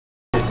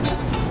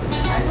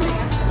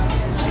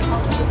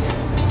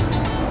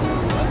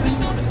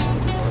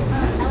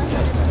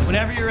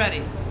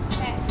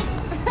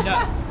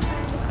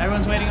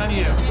on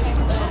you.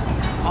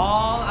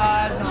 All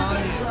eyes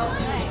on you.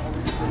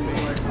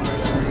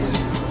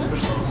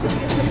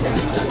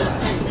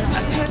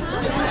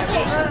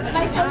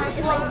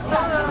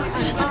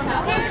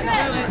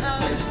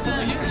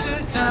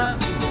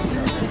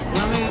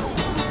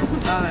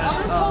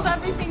 I'll just hold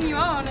everything you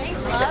own.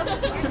 Thanks, love.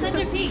 You're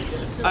such a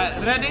piece.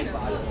 Alright, ready?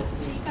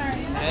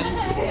 Sorry. Ready?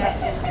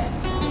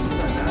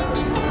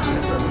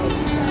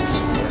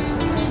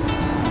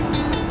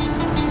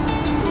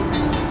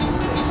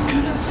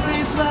 Couldn't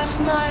sleep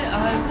last night.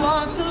 I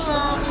walked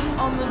alone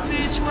on the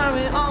beach where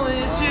we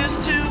always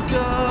used to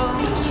go.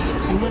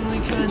 When we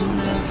couldn't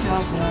look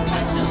up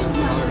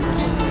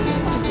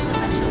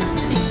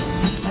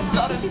I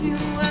thought of you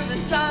at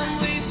the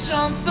time we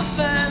jumped the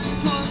fence,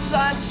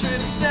 poolside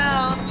strip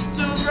down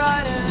to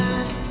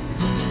Brighton,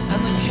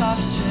 and the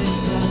cops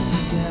chased us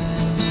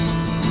again.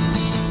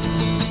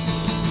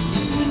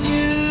 When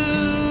you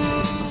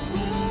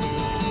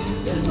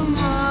were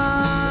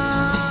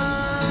mine,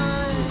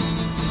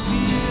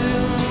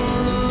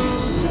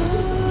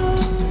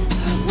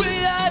 we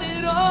had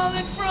it all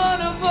in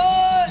front of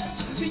us.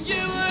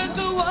 You were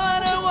the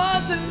one I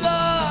was in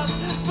love,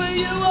 but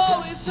you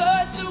always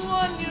hurt the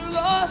one you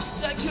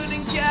lost. I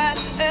couldn't get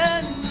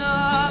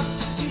enough.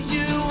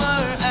 You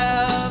were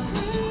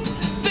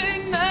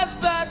everything that's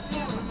bad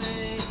for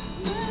me.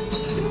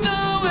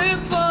 No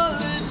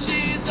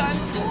apologies, I'm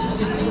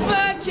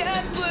black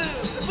and blue,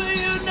 but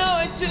you know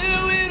I do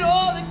it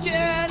all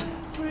again.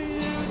 For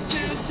you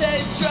to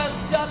take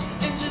dressed up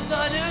in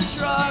designer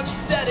drugs,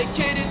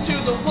 dedicated to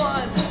the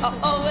one I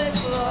always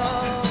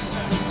love,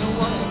 the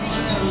one who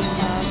really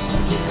lasts.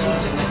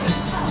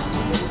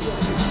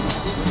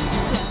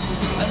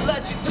 I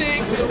let you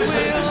take the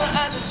wheel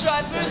and the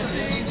driver's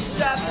seat,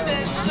 strapped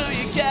in so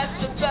you get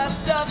the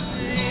best of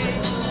me.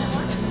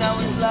 And now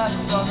what's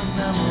left are the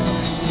memories.